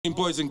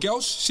Boys and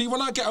girls, see,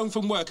 when I get home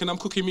from work and I'm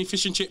cooking me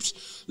fish and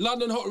chips,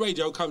 London Hot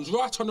Radio comes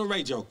right on the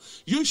radio.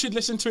 You should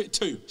listen to it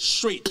too.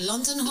 Street.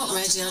 London Hot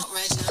Radio.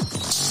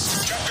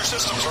 Check your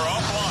systems are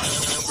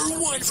offline.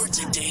 Number one for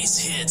today's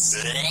hits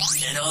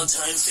and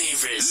all-time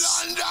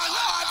favorites. London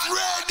Hot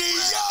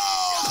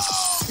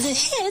Radio! The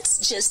hits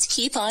just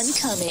keep on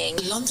coming.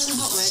 London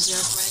Hot Radio.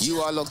 You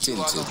are locked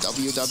into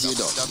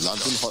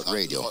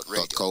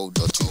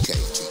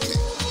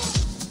www.londonhotradio.co.uk.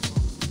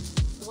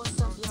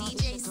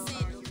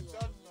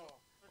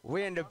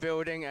 We're in the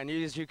building, and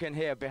as you can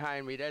hear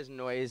behind me, there's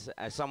noise.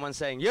 Someone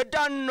saying, "You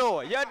done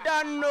know, you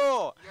done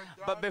know."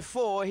 But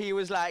before, he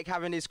was like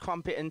having his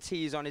crumpet and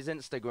teas on his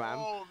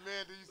Instagram,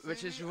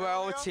 which is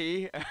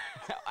royalty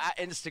at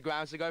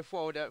Instagram. So go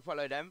follow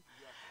them.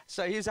 Yeah.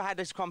 So he's had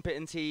his crumpet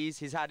and teas.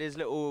 He's had his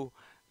little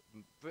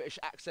British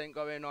accent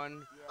going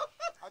on.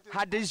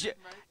 Yeah.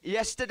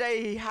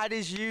 Yesterday he had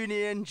his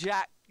Union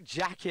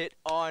jacket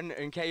on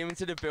and came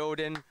into the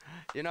building.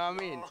 You know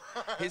what I mean?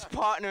 His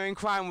partner in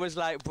crime was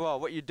like, "Bro,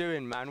 what you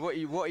doing, man? What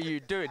are you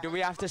doing? Do we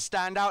have to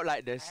stand out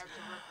like this?"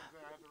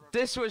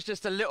 This was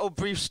just a little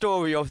brief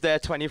story of their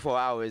 24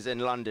 hours in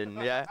London,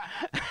 yeah?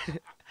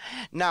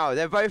 Now,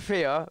 they're both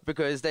here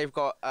because they've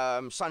got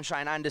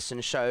Sunshine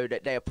Anderson show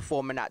that they are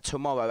performing at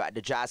tomorrow at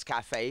the Jazz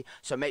Cafe.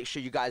 So make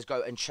sure you guys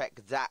go and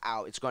check that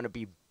out. It's going to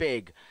be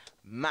big,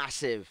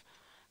 massive.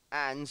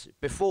 And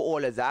before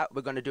all of that,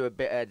 we're going to do a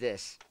bit of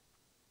this.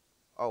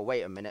 Oh,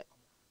 wait a minute.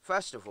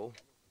 First of all,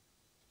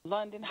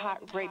 London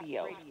Hot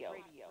Radio.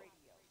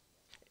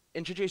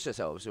 Introduce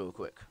yourselves real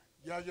quick.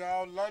 Yo,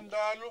 London,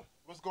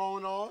 what's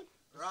going on?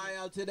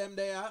 Royal to them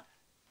there.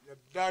 You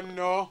done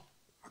know.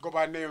 I go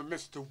by the name of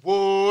Mr.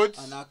 Woods.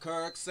 And a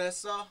Kirk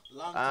Sessa.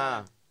 Long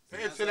time.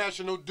 The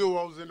international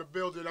duos in the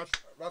building.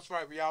 That's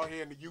right. We out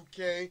here in the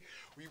UK.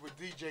 We with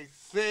DJ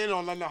Sin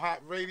on London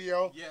Hot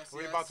Radio. Yes,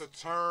 We're about to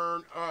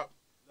turn up.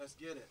 Let's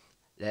get it.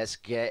 Let's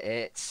get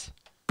it.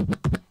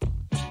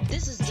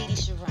 This is Dee Dee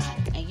Sharon,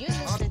 and you're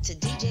listening to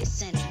DJ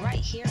Sin right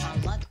here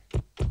on London.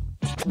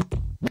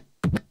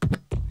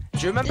 Do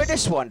you remember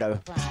this one though?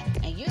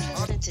 And you're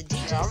listening to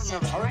DJ Sin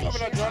right here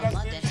on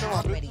London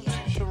Hot Radio.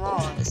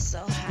 Oh, it's so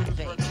hot,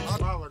 baby.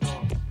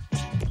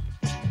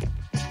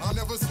 I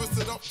never switched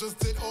it up, just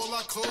did all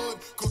I could.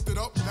 Cooked it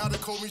up, now they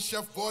call me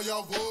Chef Boy, I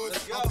would.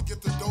 Out to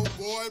get the dope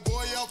boy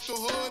out the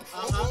hood.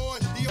 Oh boy,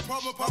 he a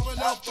problem popping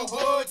out the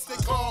hood. Stay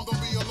calm, don't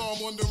be alarmed,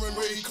 wondering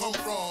where he come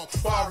from.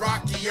 By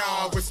Rocky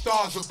on, where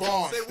stars are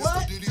born. It's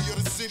the Diddy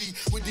of the city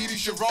with Dee Dee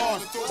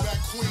Sharon. The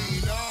throwback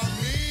queen, I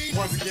mean.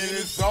 Once again,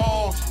 it's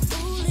on.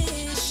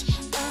 Foolish of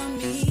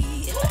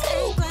me.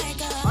 Act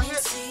like I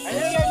see. I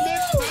hear that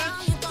mix, man.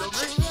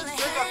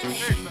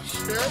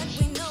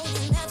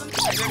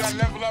 They got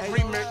Level Up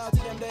remix.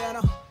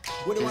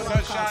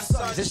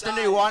 Is this the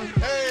new one?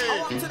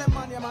 Hey.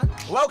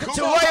 Welcome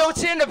to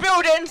Royalty in the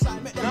building.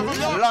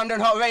 London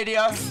Hot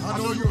Radio. I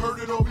know you heard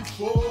it all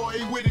before,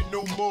 ain't with it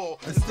no more.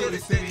 And still they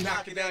steady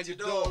knocking down your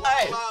door.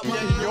 Hey.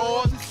 Yeah,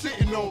 yours is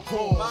sitting on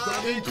calls.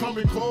 The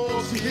incoming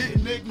calls, she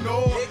hitting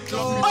ignore.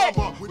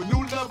 With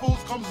new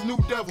levels comes new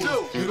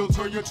devils. It'll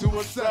turn you to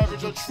a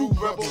savage, a true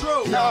rebel.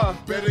 Yeah,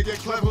 better get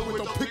clever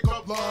with the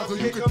pickup lines, or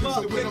you can use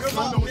it when the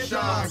sun don't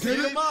shine. Get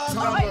it?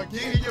 Time to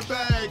get in your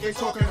bag, ain't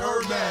talking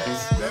her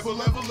mass.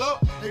 Level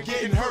up and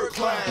getting her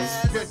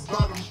class. Get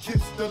bottom,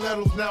 kiss the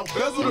levels now.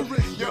 Bezel the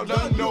ring, you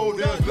done know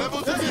there's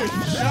levels to get.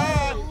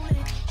 Shine.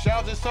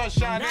 Shout out to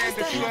Sunshine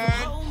Anderson,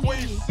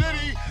 Queen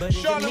City.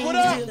 Charlotte, what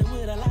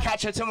up?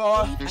 Catch her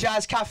tomorrow,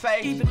 Jazz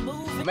Cafe.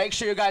 Make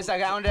sure you guys are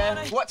down there.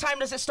 What time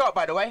does it start,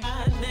 by the way?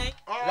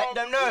 Let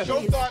them know. The show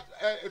it's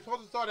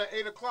supposed to start at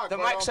 8 o'clock. The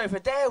mic's over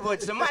there,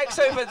 Woods. The mic's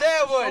over there,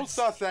 The show Woods.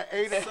 starts at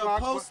 8 o'clock.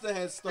 Supposed to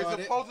have started.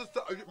 It's supposed to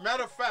start.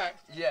 Matter of fact,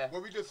 Yeah.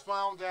 what we just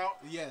found out,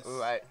 Yes. All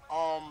right.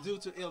 Due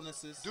to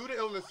illnesses.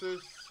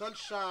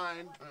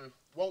 Sunshine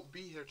won't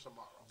be here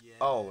tomorrow. Yeah.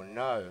 Oh,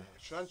 no.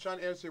 Sunshine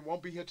Anderson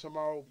won't be here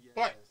tomorrow,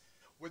 but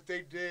what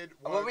they did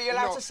was... Were we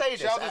allowed to say this,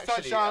 shout out to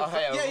actually? Sunshine. Oh,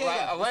 hey,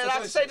 Yeah. We're allowed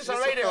to say this on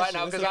It's radio right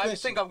now, official, because I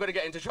it's think I'm going to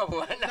get into trouble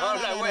right now. No,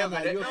 I'm like, wait a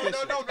minute. you're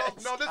official. No,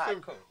 listen.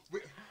 Alright, cool.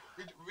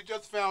 We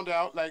just found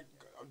out, like,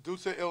 due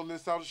to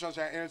illness, Sunshine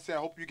Anderson, I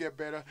hope you get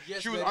better.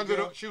 Yes, she was baby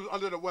girl. she was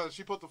under the weather.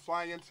 She put the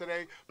fly in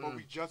today, but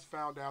we just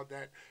found out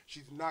that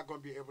she's not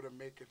going to be able to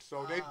make it.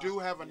 So they do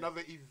have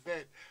another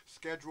event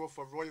scheduled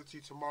for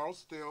Royalty tomorrow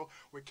still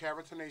with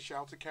Cara Tanay. Shout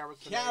out to Cara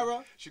Tanay.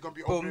 Cara. She's going to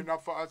be opening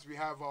up for us. We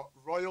have a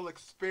Royal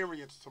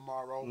Experience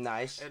tomorrow.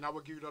 Nice. And I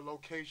will give you the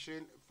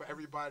location for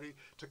everybody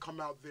to come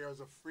out there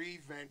as a free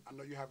event. I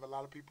know you have a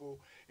lot of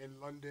people in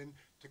London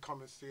to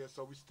come and see us.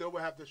 So we still will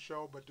have the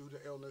show, but due to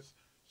illness,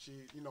 she,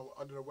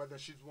 under the weather,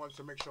 she wanted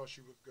to make sure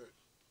she was good.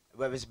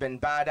 Well, it's been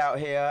bad out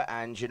here,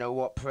 and you know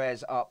what?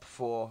 Prayers up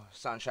for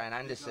Sunshine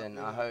Anderson.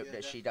 I hope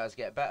that she does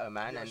get better,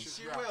 man. Yeah, And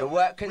she the will.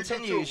 work We do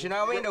continues, too. you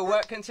know what I mean? The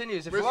work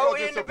continues. If We're we're so all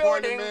in the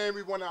disappointed, building, man.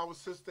 We wanted our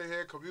sister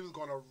here because we was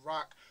going to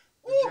rock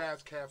the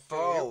Jazz Cafe.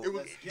 bro,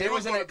 there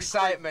was an gonna be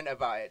excitement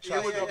about it.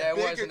 Trust me, there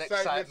big was an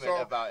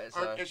excitement about it.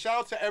 So. And shout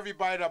out to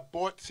everybody that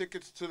bought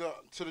tickets to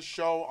the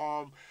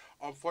show.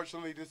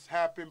 Unfortunately, this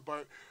happened,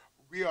 but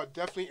we are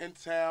definitely in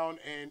town,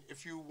 and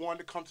if you want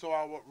to come to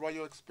our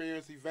Royal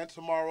Experience event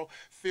tomorrow,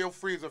 feel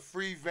free. It's a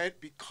free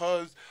event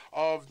because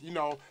of, you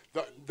know,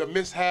 the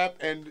mishap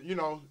and, you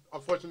know,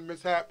 unfortunate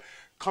mishap.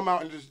 Come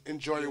out and just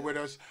enjoy it with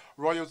us.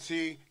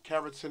 Royalty,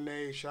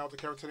 Caratane, shout out to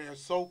Caratane, and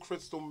Soul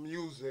Crystal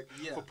Music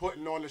for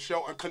putting on the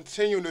show and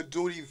continuing to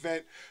do the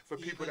event for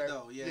people Even that,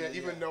 though,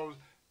 even though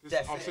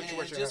this situation.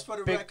 And just for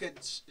the record,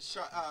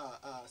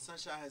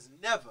 Sunshine has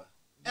never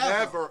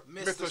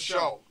missed a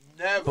show.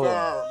 Never.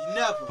 Boom.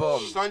 Never.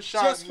 Boom.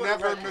 Sunshine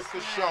never missed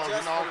a show,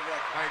 you know.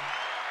 Like,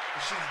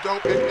 she's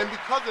dope. And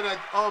because of that,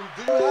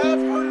 do you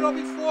have heard it all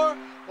before?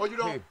 Or you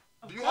don't?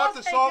 Do you have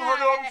the song Heard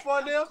It All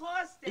Before now? Of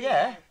course they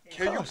Yeah.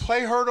 Can you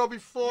play Heard It All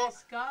Before?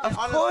 Of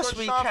course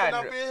we can.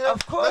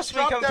 Of course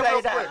we can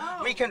play that.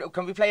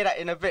 Can we play that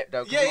in a bit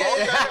though? Yeah.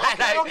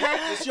 Okay.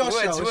 It's your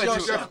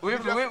show.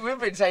 We've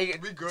been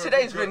saying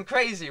today's been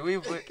crazy.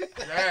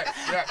 Yeah.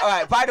 All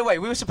right. By the way,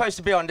 we were supposed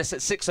to be on this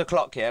at 6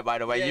 o'clock here. By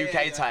the way,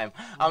 UK time.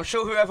 I'm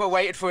sure whoever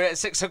waited for it at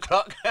 6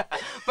 o'clock.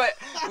 But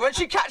once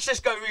you catch this,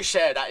 go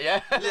reshare that.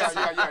 Yeah.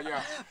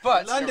 Yeah.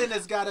 But London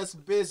has got us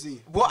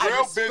busy. What Real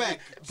I busy.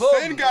 respect.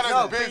 Sin got us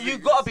busy. But you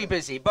gotta be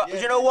busy. But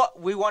you know what?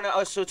 We want to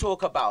also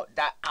talk about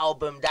that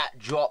album that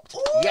dropped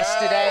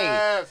yesterday.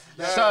 Yes.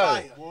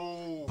 So,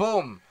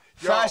 boom.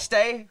 First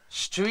day,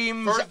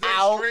 streams First day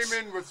out.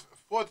 streaming was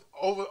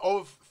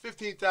over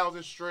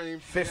 15,000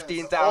 streams.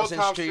 15,000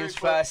 streams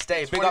first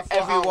day. Big up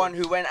everyone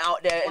who went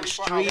out there and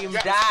streamed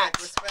that.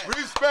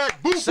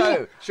 Respect. Boo,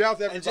 So, shout out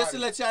to everybody. And just to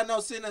let y'all know,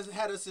 Sin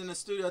had us in the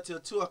studio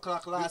till 2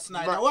 o'clock last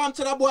night. Now, welcome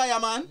to the boy,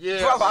 man. Yeah.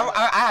 bro,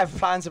 I have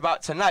plans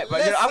about tonight,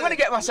 but you know, I'm going to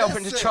get myself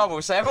into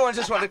trouble. So everyone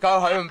just want to go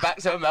home back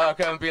to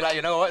America and be like,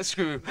 you know what,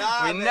 screw.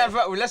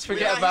 Let's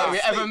forget about we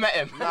ever met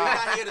him. We're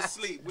not here to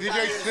sleep.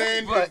 DJ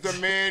Sin is the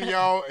man,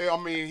 yo. I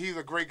mean, he's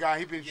a great guy.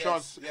 He's been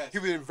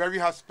he's been very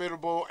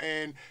hospitable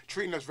and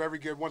treating us very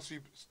good once we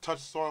touch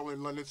soil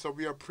in London. So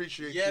we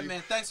appreciate you. Yeah,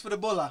 man. Thanks for the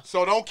bulla.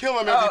 So don't kill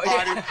him,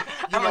 everybody.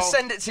 I'm going to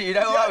send it to you.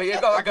 Don't worry.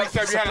 Like we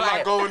said, we had a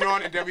lot going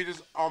on, and then we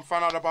just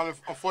found out about an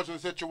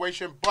unfortunate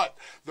situation. But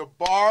the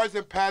Bars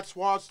and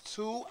Patois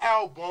 2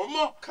 album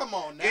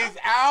is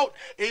out.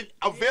 It's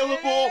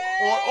available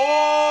on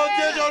all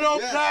digital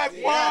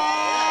platforms.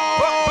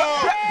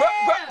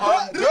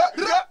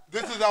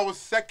 This is our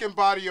second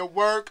body of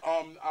work.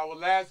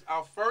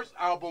 Our first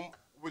album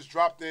was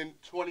dropped in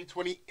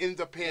 2020 in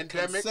the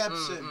pandemic.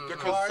 The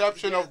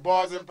conception of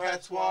Bars and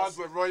Patois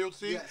with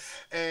Royalty.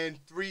 And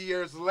 3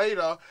 years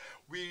later,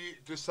 we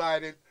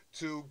decided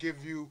to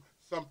give you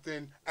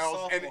something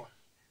else.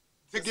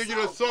 Give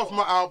you the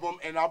sophomore album,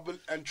 and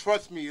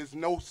trust me, it's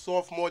no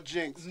sophomore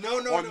jinx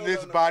on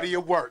this body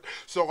of work.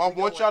 So I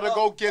want y'all to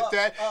go get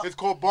that. It's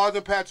called Bars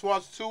and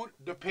Patois 2,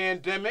 The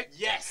Pandemic.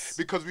 Yes.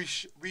 Because we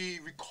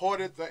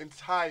recorded the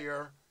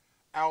entire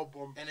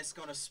album, and it's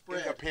gonna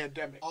spread in the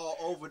pandemic all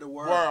over the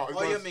world.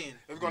 What do you mean?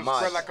 It's gonna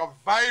spread like a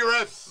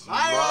virus.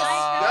 Like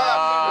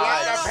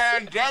a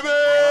pandemic.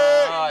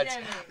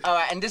 All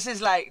right, and this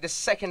is like the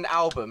second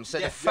album. So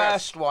the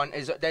first one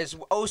is there's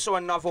also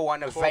another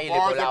one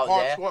available out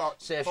there.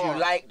 So if you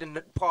like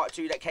the part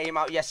 2 that came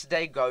out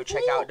yesterday, go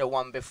check out the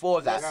one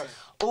before that.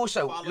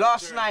 Also,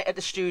 last night at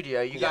the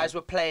studio, you guys were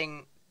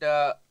playing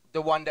the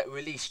one that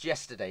released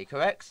yesterday,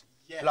 correct?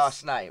 Yes.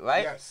 Last night,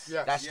 right? Yes.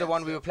 That's the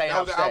one we were playing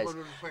upstairs.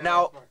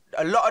 Now,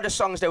 a lot of the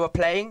songs they were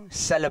playing,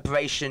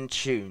 celebration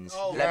tunes.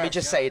 Let me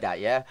just say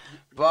that, yeah?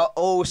 But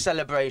all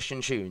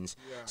celebration tunes.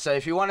 So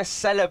if you want to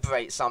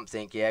celebrate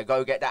something,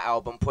 go get that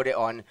album, put it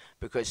on,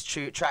 because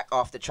track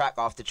after track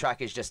after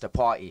track is just a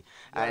party.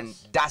 And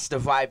that's the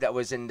vibe that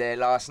was in there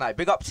last night.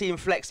 Big up Team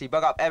Flexi,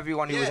 big up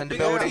everyone who was in the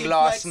building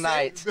last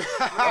night.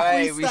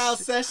 Freestyle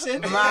session.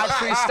 Mad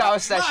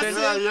freestyle session.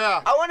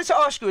 I wanted to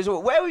ask you as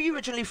well, where were you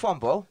originally from,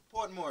 bro?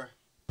 Portmore.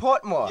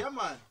 Yeah,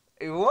 man.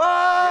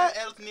 What?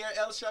 Near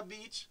Elsha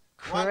Beach.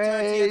 Crazy.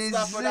 138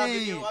 Stafford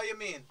Avenue. What you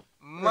mean?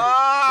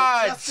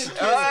 Much.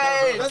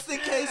 Just in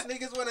case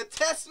niggas want to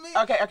test me.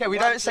 Okay, we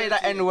don't say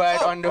that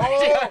N-word on the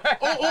radio.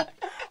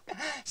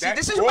 See,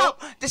 this is why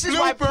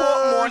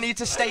Portmore need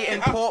to stay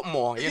in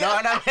Portmore. You know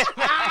what I mean?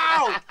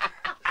 Ow!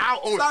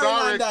 Oh,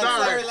 sorry,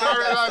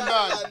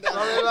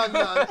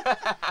 London.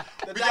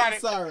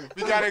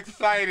 We got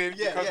excited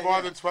because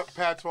Bars and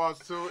Patois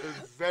 2 is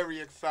very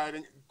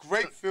exciting.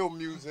 Great film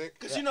music.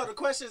 Because you know the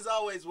question is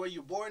always, were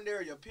you born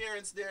there? Your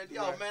parents there?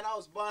 Yo, man, I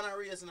was born and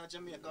raised in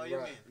Jamaica. How you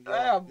mean?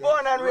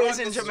 Born and raised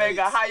in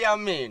Jamaica. How you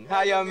mean?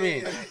 How you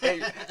mean?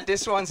 Hey,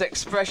 this one's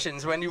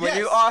expressions. When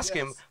you ask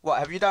him, what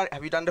have you done?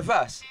 Have you done the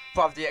verse?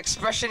 But the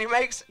expression he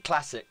makes,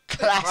 classic.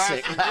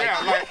 Like,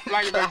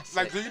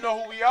 do you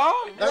know who we are?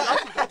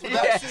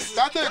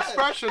 That's the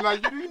expression.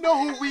 Like, do you know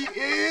who we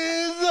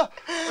is?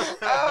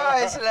 Oh,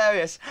 it's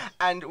hilarious.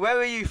 And where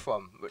are you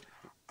from?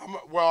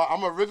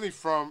 I'm originally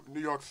from New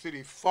York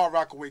City, Far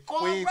Rockaway,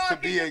 Queens to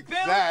be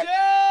exact.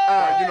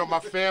 My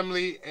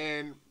family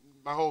and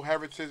my whole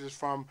heritage is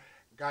from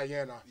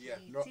Guyana. Yeah.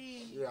 No,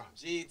 yeah.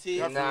 GT.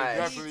 Definitely, Nice.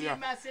 definitely, yeah.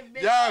 Massive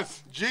big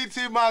Yes,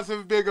 GT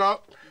Massive, big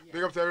up.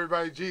 Big up to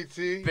everybody,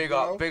 GT. Big you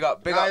up, know. big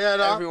up, big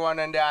Guyana, up everyone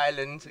on the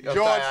island of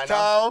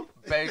Georgetown,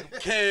 Guyana. Big.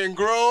 King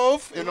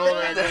Grove, and all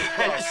that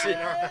good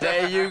stuff.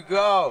 There you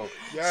go.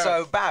 Yes.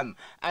 So, bam.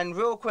 And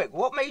real quick,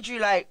 what made you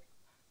like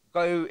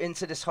go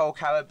into this whole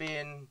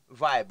Caribbean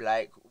vibe,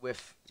 like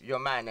with your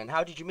man, and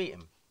how did you meet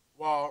him?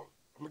 Well,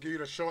 I'm gonna give you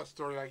the short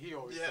story like he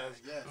always says.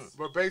 Yes.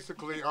 But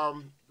basically,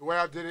 the way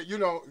I did it, you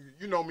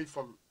know me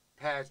from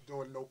past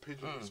doing No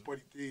Pigeons and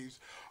Spuddy Thieves.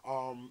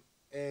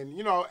 And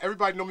you know,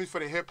 everybody know me for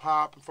the hip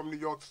hop. I'm from New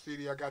York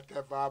City. I got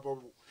that vibe.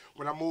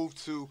 When I moved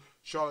to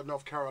Charlotte,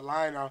 North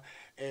Carolina,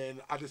 and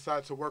I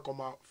decided to work on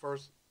my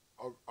first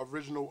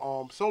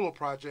original solo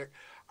project,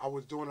 I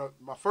was doing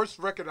my first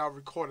record I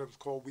recorded was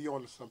called We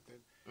On to Something.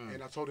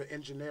 And I told the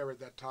engineer at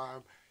that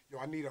time,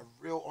 I need a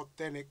real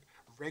authentic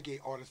reggae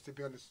artist to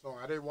be on the song.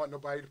 I didn't want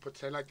nobody to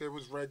pretend like there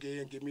was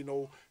reggae and give me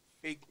no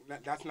fake.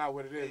 That's not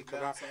what it is.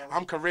 Cause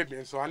I'm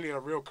Caribbean, so I need a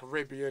real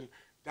Caribbean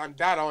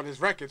that on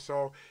his record.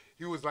 So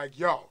he was like,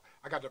 "Yo,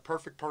 I got the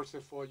perfect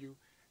person for you,"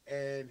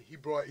 and he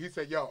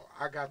said, "Yo,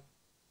 I got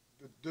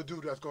the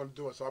dude that's gonna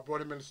do it." So I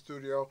brought him in the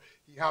studio.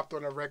 He hopped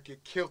on the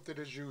record, killed it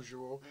as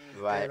usual,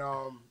 Right.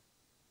 and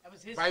That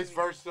was his vice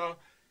story. versa.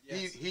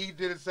 Yes. He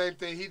did the same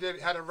thing. He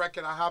had a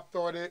record. I hopped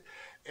on it,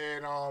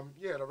 and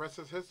the rest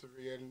is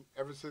history. And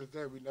ever since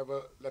then, we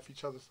never left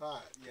each other's side.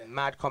 Yeah.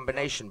 Mad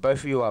combination. Both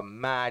of you are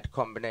mad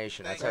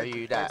combination. I tell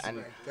you that, Thank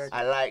you, and man. Thank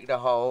I you. like the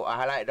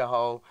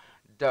whole.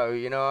 Though,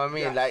 you know what I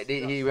mean? Yes, like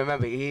yes. he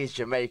remember he's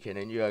Jamaican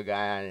and you're a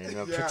Guyana. You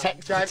know, Yeah.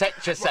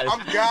 protect yourself. I'm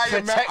Guy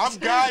American.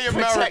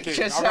 Protect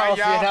yourself. All right,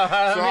 y'all? You know what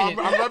I So mean?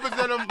 I'm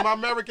representing my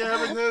American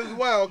heritage as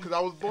well because I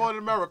was born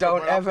in America. Don't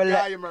but ever I'm Guy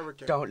let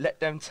American. don't let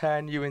them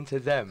turn you into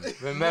them.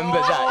 Remember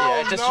No,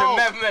 that, yeah. Just no.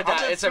 remember I'm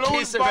that. It's a piece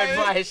influenced of by it.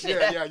 advice.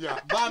 Yeah, yeah.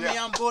 Bami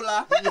yeah. and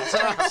Bola,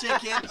 jerk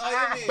chicken.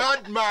 Oh, you mean?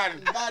 Bad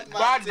man.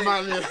 Bad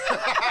man thing.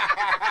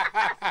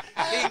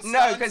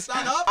 No, because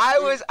Stand up.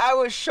 I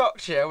was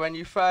shocked here when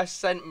you first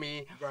sent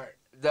me Right.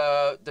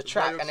 the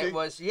track, and royalty? it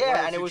was and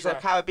Royalty it was track.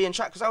 a Caribbean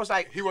track because I was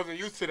like, He wasn't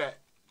used to that.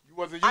 You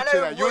wasn't I used to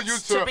know that. You were Woods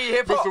used to to be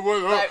hip-hop. Mr.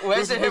 Woods, Like,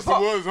 where's this the is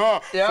hip-hop? Mr. Woods, huh?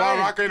 Yeah, Fire I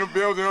mean- Rock in the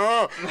building,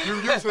 huh? You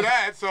used to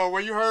that. So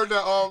when you heard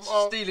that,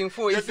 stealing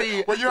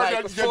 43, when you heard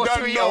like that, 4 you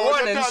 3 done know,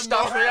 1 you and done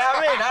stuff. know. You know what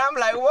I mean? And I'm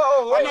like,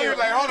 whoa, I know wait. you was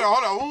like,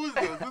 hold on, who is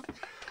this?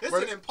 It's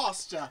But an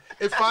imposture.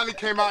 it finally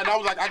came out, and I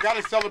was like, I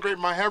gotta celebrate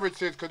my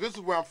heritage because this is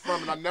where I'm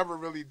from, and I never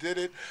really did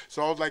it.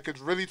 So I was like,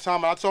 it's really time.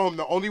 And I told him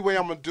the only way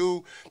I'm gonna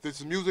do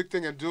this music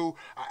thing and do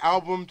an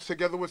album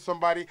together with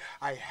somebody,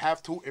 I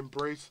have to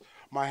embrace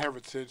my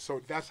heritage.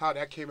 So that's how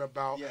that came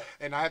about. Yeah.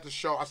 And I had to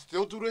show, I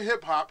still do the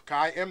hip hop,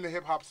 because I am the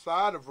hip hop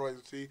side of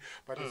royalty,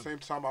 but at the same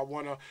time, I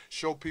wanna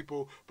show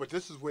people, but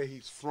this is where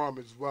he's from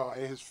as well,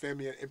 and his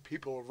family and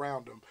people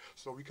around him,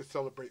 so we could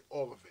celebrate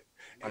all of it.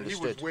 And he was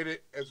Understood. with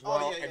it as Oh,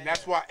 well, yeah, and yeah,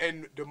 that's yeah. why.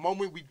 And the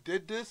moment we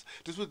did this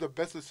was the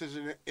best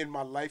decision in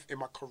my life, in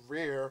my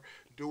career,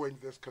 doing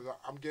this, because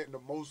I'm getting the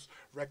most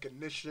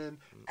recognition,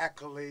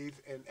 accolades,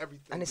 and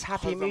everything. And it's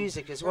happy because I'm-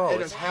 music as well. And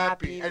It's it's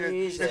happy, happy and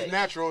music. it's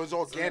natural, it's It's in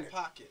organic. the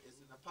pocket. It's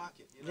in the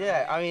pocket. You know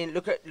Yeah, what I mean,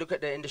 look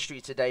at the industry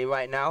today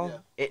right now. Yeah.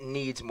 It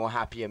needs more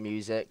happier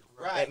music.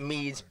 Right. It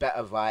needs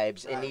better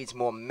vibes. It Right. needs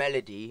more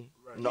melody,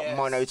 not Yes.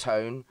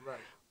 monotone. Right.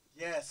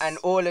 Yes. And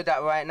all of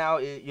that right now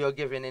you're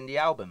giving in the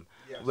album,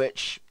 Yes.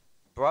 which,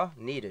 bruh,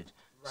 needed.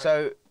 Right.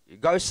 So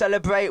go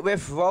celebrate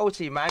with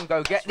royalty, man.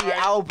 Go get That's the right.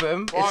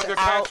 album. Well, It's the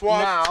out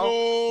Patois now.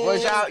 too.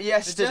 Was out Just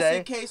yesterday.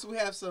 in case we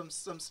have some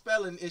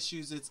spelling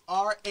issues, it's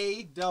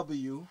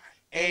RAW.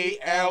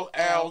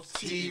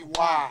 ALLTY.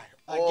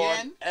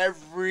 Again? On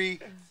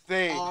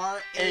everything.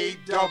 AWALLTY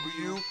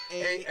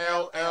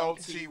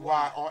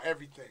on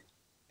everything.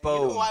 You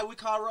know Boom. why we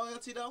call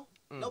royalty though?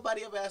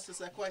 Nobody ever asked us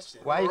that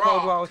question. Why you Raw,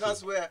 called royalty?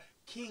 Because we're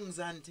kings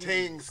and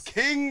Things,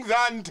 things. kings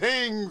and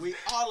things. We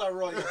all are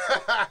royalty.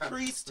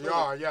 Priesthood. We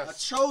are, yes. A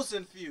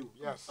chosen few.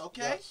 Yes.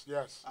 Okay? Yes.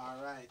 Yes. All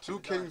right. Two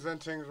keep it going. kings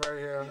and things right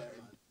here.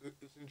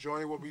 It's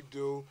enjoying what we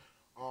do.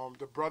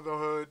 The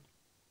brotherhood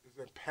is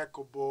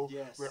impeccable.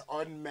 Yes. We're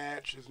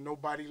unmatched. There's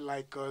nobody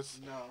like us.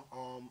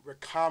 No. We're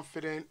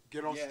confident.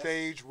 Get on Yes.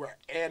 stage. We're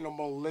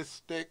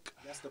animalistic.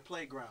 That's the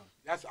playground.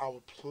 That's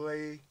our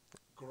playground.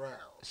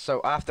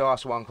 So I have to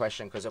ask one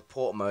question because of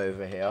Portmo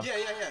over here.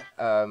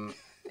 Yeah.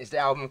 Is the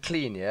album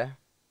clean? Yeah.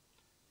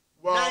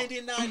 Well,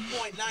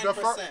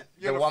 99.9%.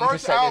 The the 1%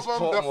 first is album,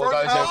 Portmore the first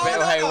goes a album,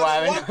 bit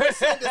haywire. 1% is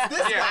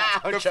this Yeah,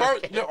 guy. I'm the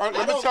joking. first. No, let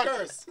me don't tell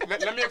curse.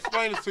 let me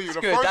explain this to you.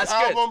 The good, first that's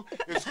good. album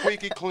is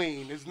squeaky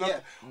clean. It's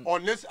nothing.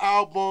 On this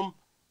album,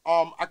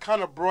 I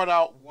kind of brought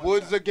out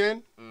Woods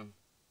again,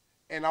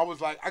 and I was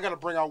like, I gotta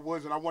bring out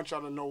Woods, and I want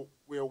y'all to know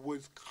where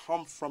Woods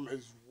come from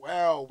as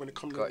well when it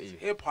comes Got to you.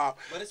 hip hop.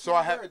 But it's so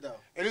one I had, word, though.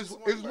 and it's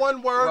It's one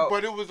one word, Well-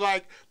 but it was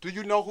like, do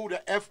you know who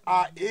the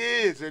F.I.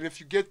 is? And if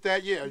you get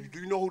that, yeah, do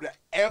you know who the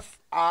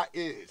F.I.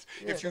 is?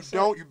 If you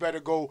don't, you better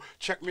go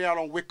check me out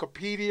on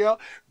Wikipedia.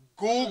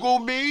 Google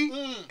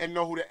me and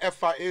know who the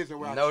F.I. is and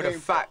where I Know the came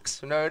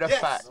facts. Know the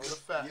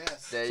facts.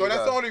 Yes. There So you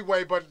that's go. the only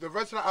way, but the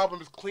rest of the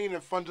album is clean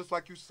and fun, just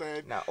like you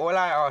said. Now, all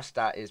I asked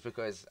that is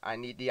because I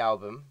need the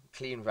album,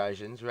 clean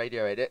versions,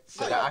 radio edit,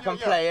 so Yeah, that yeah, I can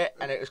yeah. play it,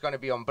 and it's going to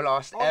be on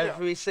blast Oh, yeah.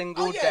 every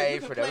single Oh, yeah, day you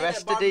can for the play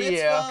rest that of the bar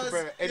year.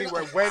 mitzvahs,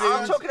 Anywhere, you know. weddings.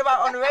 I'm talking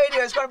about on the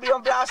radio. It's going to be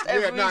on blast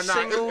every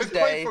single it's day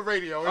played for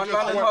radio. It's on just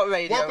London one, Hot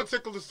Radio. One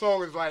particular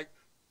song is like,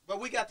 But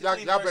we got the Y'all-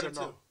 clean y'all better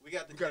version know. too. We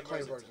got the We got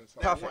clean clean version versions. too.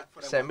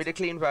 Perfect. Send me the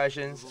clean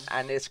versions,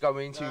 and it's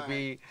going to Right.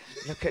 be.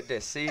 Look at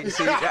this. See,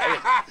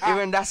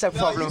 even that's a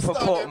problem you for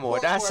started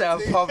Portmore. That's a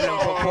Portmore, problem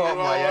for Oh,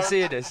 Portmore. You Lord.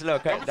 see this?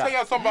 Look I'm at gonna tell that.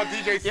 y'all something about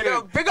DJ Sid. You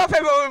know, big up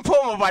everyone in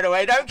Portmore, by the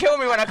way. Don't kill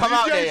me when I come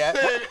out there. Yeah?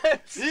 DJ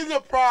Sid, he's a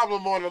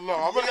problem on the low.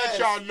 I'm gonna let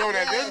y'all know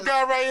that this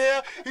guy right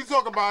here, he's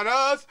talking about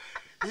us.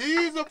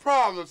 He's a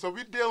problem. So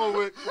we dealing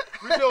with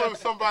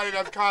somebody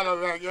that's kind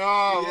of like,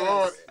 oh Yes.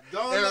 Lord.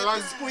 Don't And let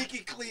like- the squeaky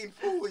clean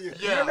fool you.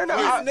 Yeah, No,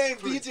 His name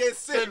DJ Sid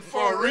Sid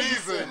for a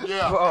reason.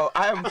 Yeah. Bro,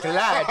 I'm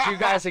glad you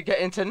guys are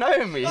getting to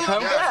know me. I'm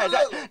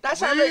glad.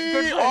 That's how I make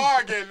good We friends.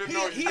 are getting to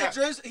know you. He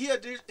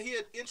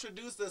had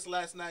introduced us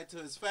last night to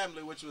his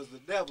family, which was the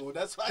devil.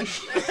 That's why.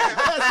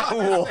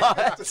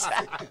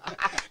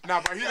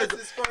 Nah, but That's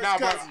his first but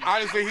cousin.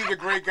 honestly, he's a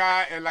great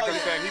guy, and like I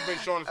said, he's been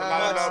showing us a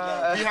lot of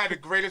love. We had the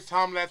greatest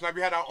time last night.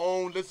 We had our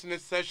own listening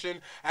session,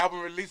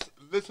 album release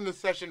listening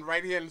session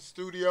right here in the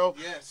studio.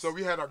 Yes. So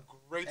we had a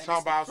great And time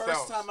it's by the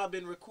ourselves. first time I've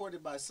been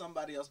recorded by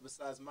somebody else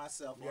besides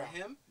myself or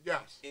him.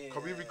 Yes.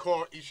 Because we And-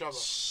 record each other.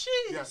 Jeez.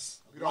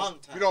 Yes. Long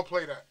time. We don't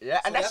play that. Yeah,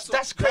 and So that's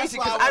that's crazy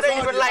why because I I was don't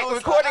on even you. like I was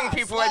recording like,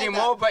 people slide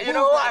anymore. that, But you move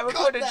know what? that, I cut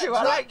recorded that, you.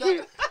 I drop like that.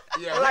 you.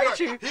 Yeah, I like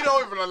you. He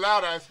don't even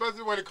allow that,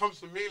 especially when it comes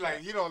to me. Like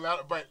he don't allow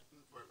it, but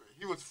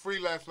he was free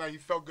last night. He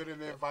felt good in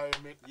the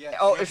environment. Yes.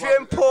 Oh, That's if why you're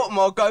in we-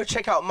 Portmore, go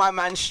check out my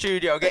man's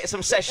studio. Get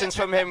some sessions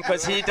from him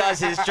because he does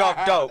his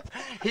job dope.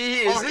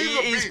 He is Oh, he's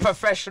a he's beast.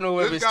 professional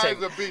with This his guy's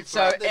team. a beast,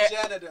 So man. The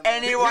janitor, man.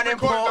 anyone He in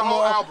recorded the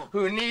whole Portmore album.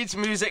 who needs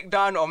music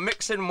done or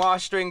mixing,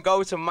 mastering,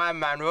 go to my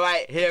man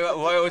right here at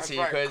Royalty.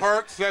 That's right. 'cause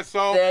Kirk said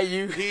so. there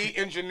you- He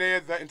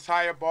engineered the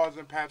entire Bars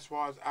and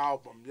Patois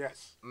album.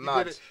 Yes.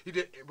 Mad. He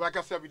did. Like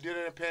I said, we did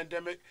it in a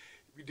pandemic.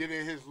 We did it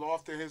in his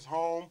loft, in his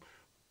home,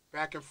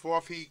 back and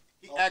forth. He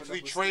Opened actually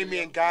up a trained me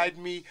studio. and guided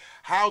me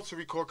how to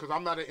record because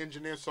I'm not an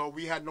engineer, so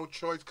we had no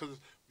choice because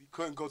we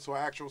couldn't go to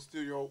an actual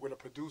studio with a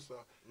producer.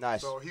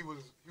 Nice. So he was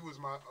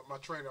my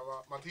trainer,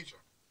 my teacher.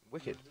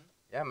 Wicked.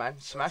 Yeah, man.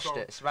 Smashed so,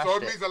 it. Smashed so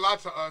it it. means a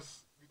lot to us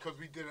because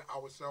we did it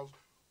ourselves,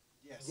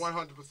 Yes.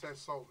 100%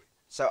 solely.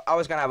 So I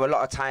was gonna have a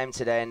lot of time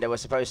today, and I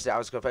was supposed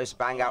to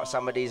bang out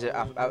some of these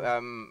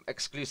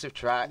exclusive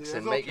tracks Yeah,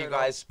 and it's make okay, you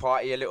guys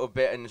party a little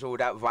bit and all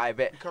that vibe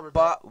it. coming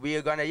But we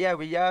are gonna,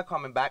 we are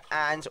coming back,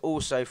 and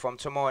also from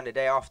tomorrow and the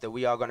day after,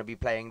 we are gonna be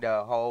playing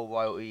the whole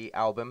Royalty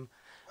album.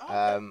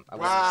 I'm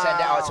gonna send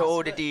it out to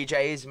all the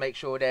DJs, make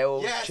sure they're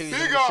all Yes. choosing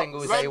Big the up,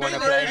 singles they London wanna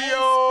play.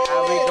 Radio.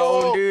 And we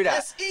gon' do that.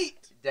 Let's eat.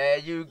 There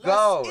you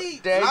go.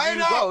 eat. There Line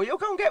you up. go. You're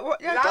gonna get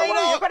what? Yeah, Line don't worry.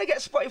 up. You're gonna get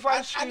Spotify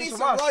I streams need from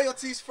some us.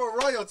 royalties for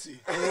royalty.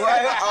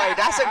 Alright,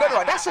 that's a good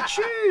one. That's a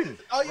tune.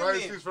 Oh, you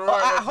Royalties mean? for A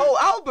royalties. whole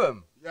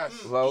album.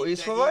 Yes.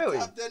 Royalties for The heat royalty.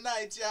 of the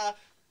night, yeah.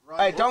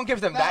 Hey, don't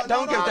give them that.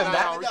 Don't give them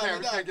that. We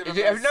can't get If them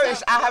you that. have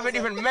noticed, I haven't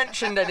even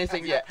mentioned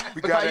anything yet. got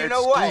Because an you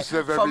know what?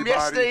 exclusive, From everybody.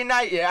 yesterday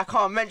night, I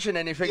can't mention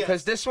anything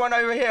because this one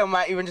over here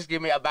might even just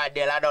give me a bad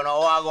deal. I don't know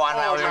what going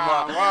on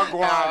anymore.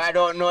 I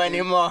don't know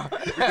anymore.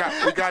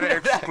 We got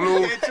an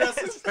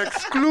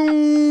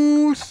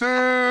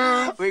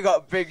exclusive. We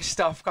got big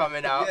stuff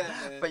coming out. Yeah,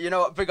 man. But you know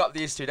what? Big up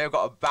these two. They've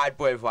got a bad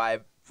boy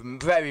vibe.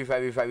 Very,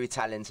 very, very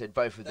talented,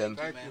 both of them.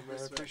 Thank you,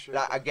 man. Appreciate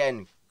Like, it.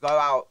 again, go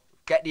out,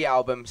 get the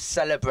album,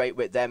 celebrate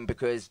with them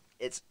because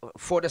it's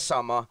for the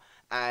summer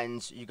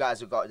and you guys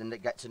have got to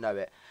get to know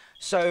it.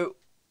 So,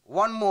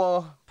 one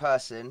more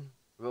person,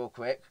 real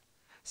quick.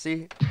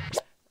 See?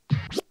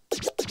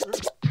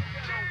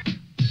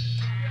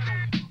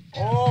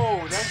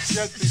 Oh, that's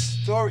Jesse's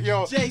story.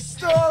 Yo, Jay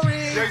Story.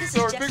 Jay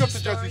Story. Big up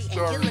to Jesse's and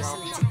story, you're yo.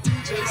 listening to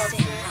DJ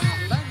Sin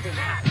on London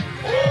Hot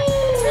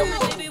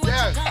Radio.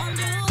 Yes.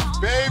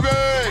 Baby.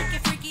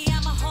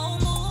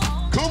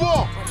 Come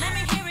on.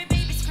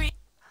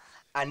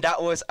 And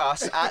that was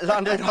us at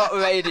London Hot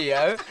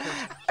Radio.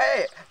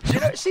 Hey, do you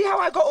know, see how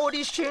I got all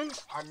these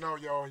tunes? I know,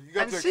 yo. You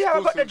got And the see how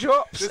I got the exclusive.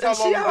 drops? This And how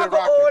see long how I we been got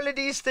rocking. all of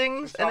these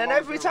things? This And how then long we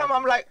every been time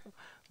I'm rocking. like,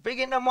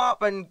 bigging them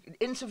up and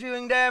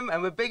interviewing them,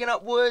 and we're bigging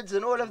up Woods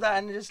and all of that,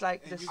 and just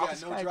like, And this, you got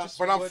this no guy drops just-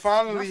 But I'm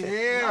finally Nothing,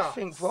 here.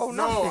 nothing, bro,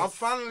 No, nothing. I'm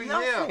finally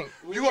Nothing.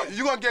 here.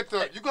 You gonna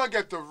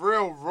get the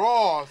real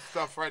raw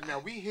stuff right now.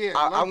 We here.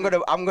 I'm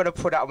gonna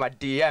put out my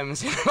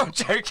DMs. I'm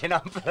joking. I'm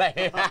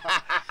playing.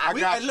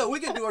 Look, we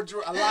can do a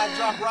live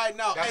drop right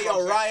now. That's Hey, what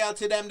yo, I'm Raya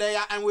to them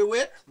there, and we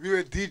with? We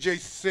with DJ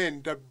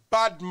Sin, the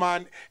bad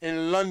man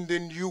in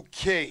London,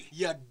 UK.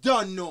 You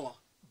done know.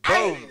 Boom.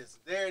 There it is.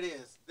 There it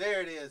is.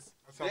 There it is.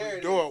 That's how there we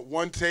it do is. it.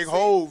 One take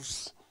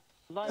hoes.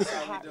 London how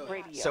we Hot do it.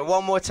 Radio. So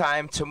one more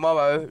time,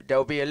 tomorrow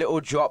there'll be a little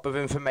drop of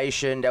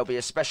information. There'll be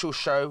a special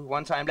show.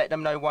 One time, let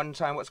them know one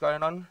time what's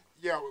going on.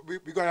 Yeah, we're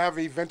gonna have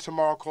an event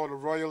tomorrow called the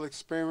Royal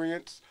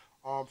Experience,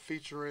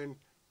 featuring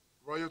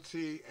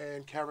Royalty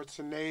and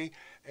Karatane,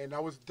 and I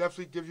was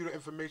definitely give you the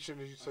information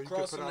so you can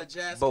Across put from the out.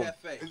 Jazz Boom.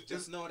 Cafe.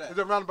 Just know that. It's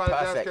around by the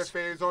Jazz Perfect.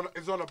 Cafe.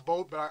 It's on a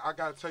boat, but I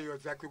gotta tell you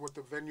exactly what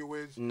the venue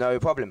is. No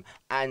problem.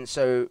 And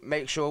so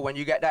make sure when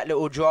you get that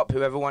little drop,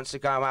 whoever wants to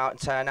go out and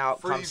turn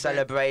out, Free come event.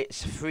 celebrate.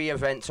 It's a free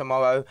event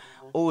tomorrow.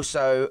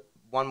 Also,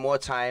 one more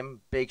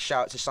time, big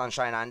shout to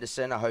Sunshine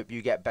Anderson. I hope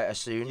you get better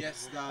soon.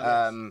 Yes,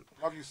 darling.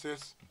 Love you,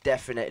 sis.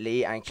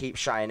 Definitely, and keep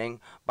shining.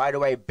 By the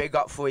way, big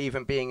up for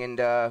even being in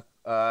the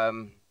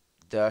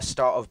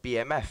start of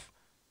BMF.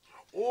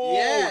 Oh,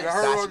 Yes.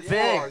 That's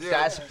big.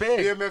 That's big.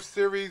 BMF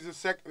series, the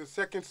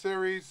second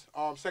series,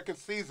 second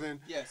season.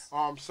 Yes.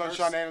 Sunshine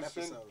First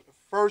Anderson. episode.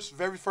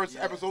 Very first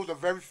Yes. episode, the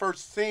very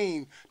first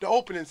scene, the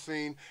opening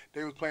scene.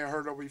 They was playing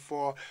Heard Of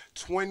Before.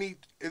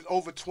 It's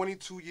over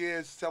 22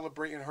 years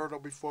celebrating Heard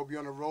Of Before. Be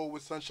on the road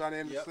with Sunshine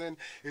Anderson.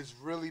 It's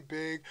really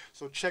big.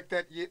 So check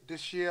that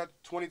this year,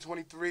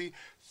 2023.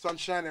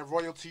 Sunshine and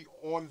Royalty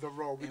on the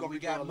road. And We're we be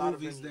doing got a lot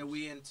of movies venues. that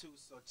we into,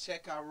 so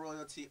check out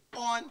Royalty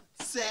on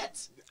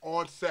set.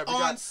 On set. We On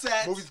got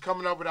set. movies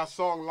coming up with our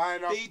song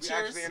lineup. We Features.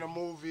 actually in a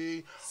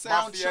movie.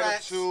 Soundtracks. Mafia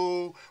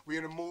 2. We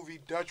in a movie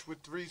Dutch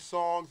with 3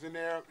 songs in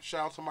there.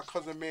 Shout out to my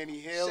cousin Manny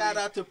Haley. Shout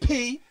out to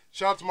P.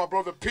 Shout out to my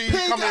brother P. P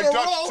Coming in gotta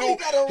Dutch roll, too. he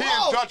gotta He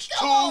roll. in Dutch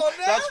Come too. on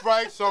now. That's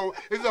right. So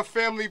it's a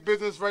family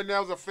business right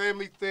now. It's a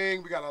family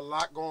thing. We got a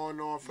lot going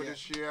on for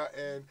this year,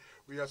 and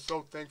we are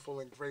so thankful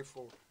and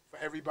grateful for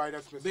everybody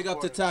that's been Big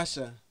up to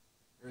supporting. Tasha.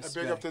 And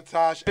big up to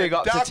Tosh. Big and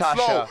up to Doc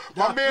Tasha. Flo.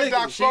 My man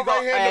Doc She Flo got,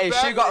 right here in the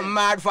back. she got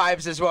mad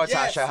vibes as well,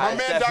 Yes, Tasha My has,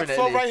 man Doc Flo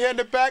definitely. right here in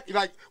the back.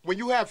 Like, when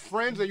you have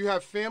friends and you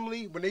have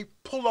family, when they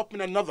pull up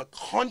in another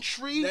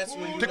country That's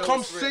when you to know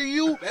come it's real. see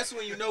you, That's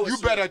when you know you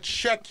it's better real.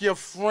 check your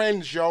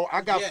friends, yo.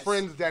 I got Yes.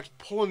 friends that's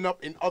pulling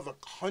up in other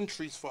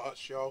countries for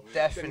us, yo.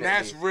 Definitely. And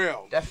that's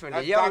real. Definitely.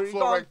 That's Yo, Doc you Flo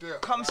gotta right there.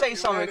 come say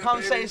something.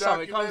 Come say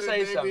something. Come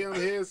say something. I'm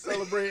here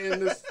celebrating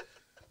this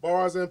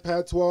bars and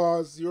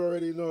patois. You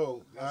already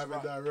know. Live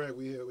and direct.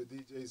 We here with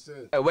DJ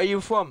Sin Where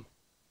you from?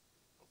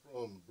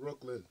 from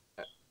Brooklyn,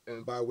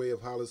 and by way of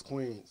Hollis,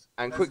 Queens.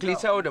 And quickly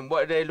tell them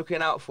what are they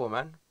looking out for,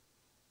 man.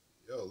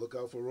 Yo, look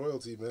out for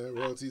Royalty, man.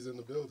 Royalty's in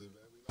the building, man.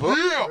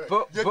 Yeah,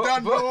 you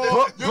done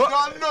know. You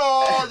done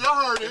know.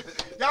 Y'all heard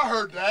it. Y'all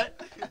heard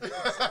that.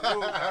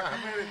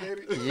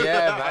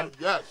 Yeah, man.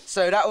 Yes.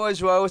 So that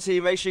was Royalty.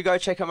 Make sure you go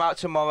check them out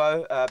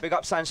tomorrow. Big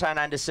up Sunshine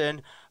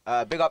Anderson.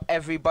 Big up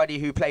everybody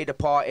who played a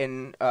part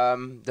in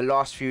the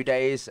last few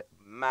days.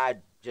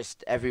 Mad,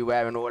 just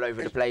everywhere and all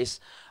over the place.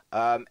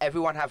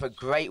 Everyone have a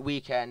great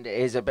weekend. It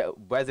is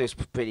weather's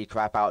pretty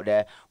crap out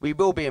there. We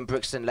will be in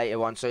Brixton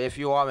later on, so if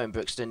you are in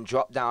Brixton,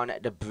 drop down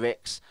at the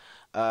Bricks,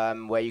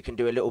 where you can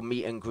do a little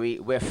meet and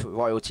greet with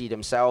Royalty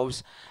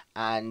themselves,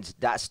 and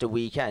that's the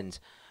weekend.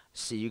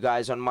 See you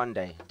guys on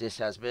Monday. This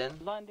has been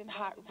London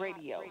Hot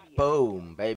Radio. Boom, baby.